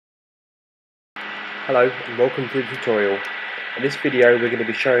Hello and welcome to the tutorial. In this video we're going to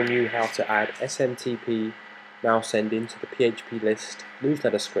be showing you how to add SMTP mail sending to the phpList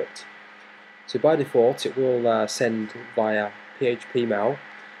newsletter script. So by default it will send via PHP mail,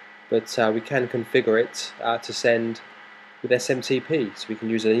 but we can configure it to send with SMTP, so we can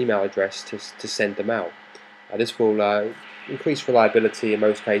use an email address to send the mail. This will increase reliability in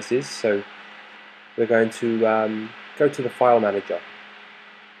most cases, so we're going to go to the file manager.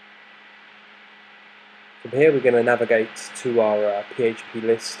 From here we're going to navigate to our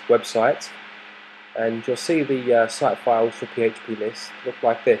phpList website, and you'll see the site files for phpList look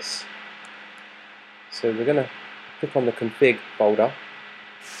like this. So we're going to click on the config folder,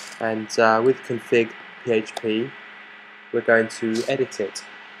 and with config php we're going to edit it.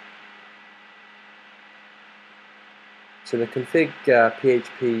 So the config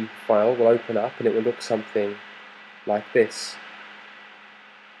php file will open up and it will look something like this.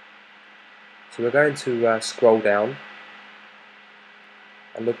 So we're going to scroll down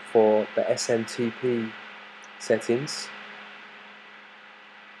and look for the SMTP settings,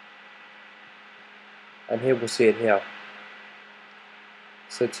 and here we'll see it here.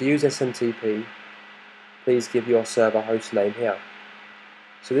 So to use SMTP, please give your server host name here.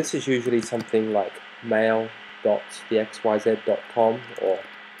 So this is usually something like mail.thexyz.com or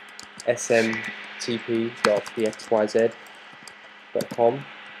smtp.thexyz.com.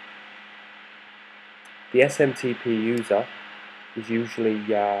 The SMTP user is usually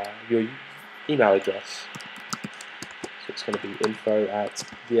your email address. So it's going to be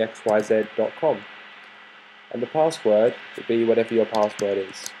info@thexyz.com. And the password will be whatever your password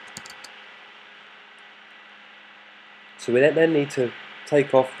is. So we then need to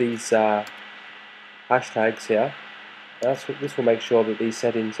take off these hashtags here. This will make sure that these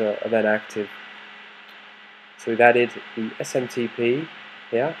settings are then active. So we've added the SMTP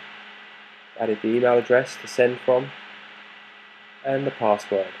here, added the email address to send from, and the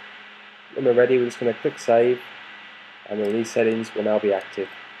password. When we're ready, we're just going to click save, and then these settings will now be active.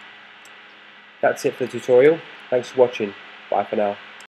 That's it for the tutorial. Thanks for watching. Bye for now.